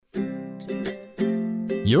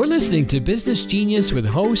You're listening to Business Genius with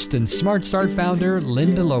host and Smart Start founder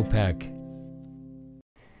Linda Lopek.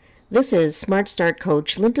 This is Smart Start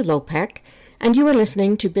coach Linda Lopek, and you are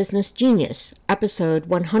listening to Business Genius, episode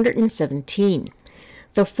 117,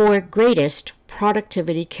 The 4 Greatest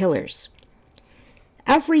Productivity Killers.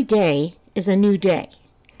 Every day is a new day,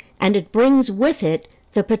 and it brings with it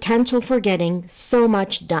the potential for getting so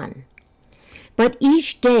much done. But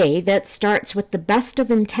each day that starts with the best of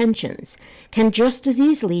intentions can just as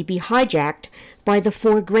easily be hijacked by the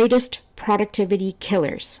 4 greatest productivity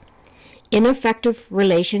killers: ineffective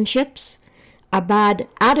relationships, a bad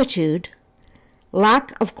attitude,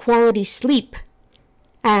 lack of quality sleep,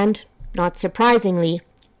 and, not surprisingly,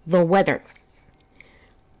 the weather.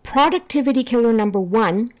 Productivity killer number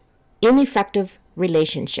 1, ineffective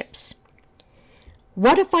relationships.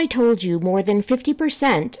 What if I told you more than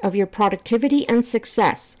 50% of your productivity and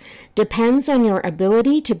success depends on your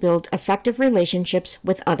ability to build effective relationships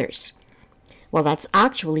with others? Well, that's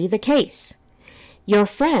actually the case. Your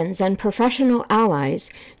friends and professional allies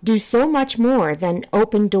do so much more than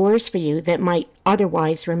open doors for you that might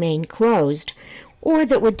otherwise remain closed, or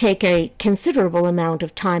that would take a considerable amount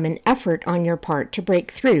of time and effort on your part to break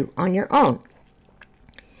through on your own.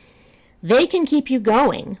 They can keep you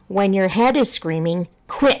going when your head is screaming,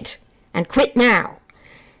 "Quit, and quit now."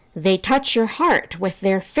 They touch your heart with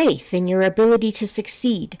their faith in your ability to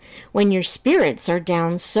succeed when your spirits are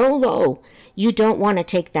down so low you don't want to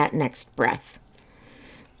take that next breath.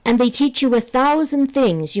 And they teach you 1,000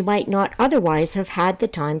 things you might not otherwise have had the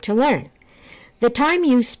time to learn. The time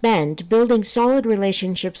you spend building solid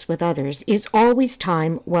relationships with others is always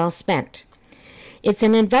time well spent. It's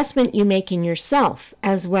an investment you make in yourself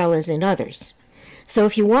as well as in others. So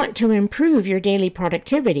if you want to improve your daily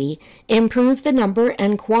productivity, improve the number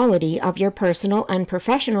and quality of your personal and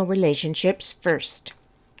professional relationships first.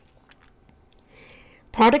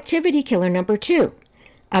 Productivity killer number 2,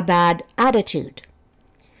 a bad attitude.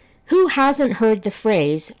 Who hasn't heard the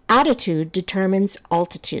phrase, attitude determines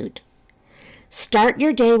altitude? Start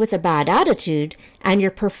your day with a bad attitude, and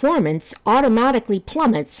your performance automatically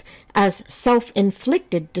plummets as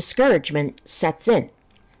self-inflicted discouragement sets in.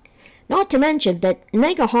 Not to mention that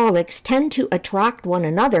negaholics tend to attract one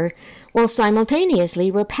another while simultaneously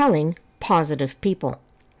repelling positive people.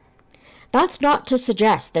 That's not to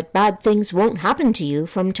suggest that bad things won't happen to you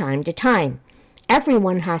from time to time.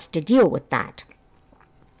 Everyone has to deal with that.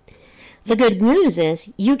 The good news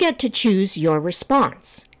is you get to choose your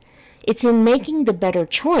response. It's in making the better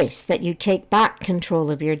choice that you take back control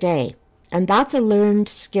of your day, and that's a learned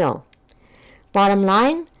skill. Bottom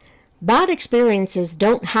line, bad experiences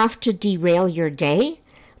don't have to derail your day,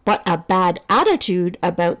 but a bad attitude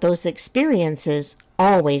about those experiences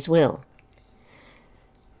always will.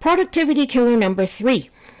 Productivity killer number 3,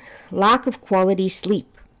 lack of quality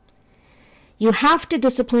sleep. You have to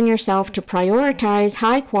discipline yourself to prioritize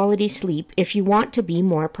high-quality sleep if you want to be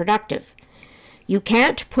more productive. You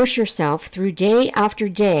can't push yourself through day after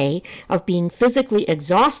day of being physically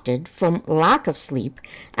exhausted from lack of sleep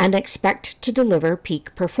and expect to deliver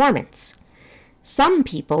peak performance. Some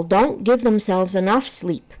people don't give themselves enough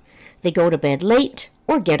sleep. They go to bed late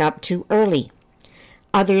or get up too early.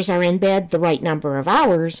 Others are in bed the right number of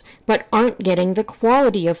hours, but aren't getting the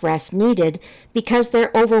quality of rest needed because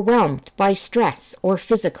they're overwhelmed by stress or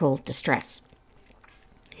physical distress.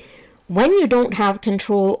 When you don't have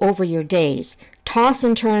control over your days, toss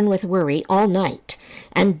and turn with worry all night,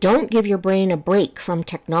 and don't give your brain a break from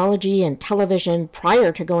technology and television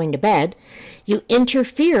prior to going to bed, you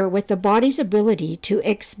interfere with the body's ability to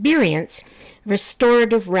experience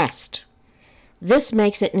restorative rest. This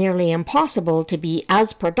makes it nearly impossible to be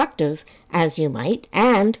as productive as you might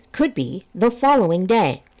and could be the following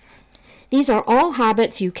day. These are all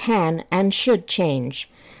habits you can and should change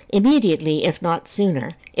immediately, if not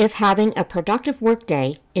sooner, if having a productive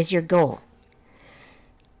workday is your goal.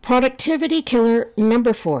 Productivity killer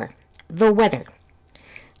number 4, the weather.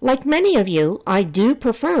 Like many of you, I do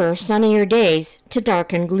prefer sunnier days to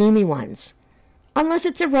dark and gloomy ones. Unless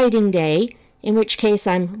it's a writing day, in which case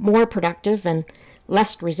I'm more productive and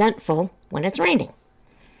less resentful when it's raining.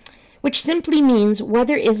 Which simply means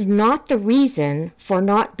weather is not the reason for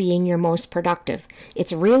not being your most productive.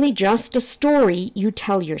 It's really just a story you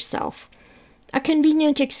tell yourself. A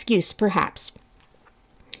convenient excuse, perhaps.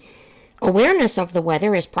 Awareness of the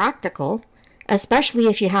weather is practical, especially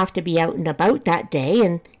if you have to be out and about that day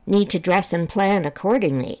and need to dress and plan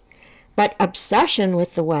accordingly. But obsession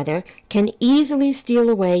with the weather can easily steal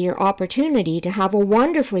away your opportunity to have a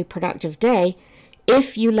wonderfully productive day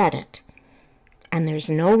if you let it. And there's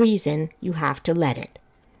no reason you have to let it.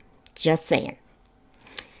 Just saying.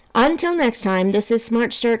 Until next time, this is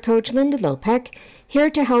Smart Start Coach Linda Lopek,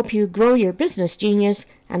 here to help you grow your business genius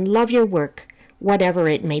and love your work, whatever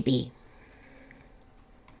it may be.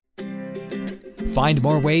 Find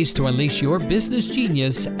more ways to unleash your business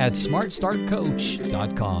genius at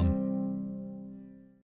smartstartcoach.com.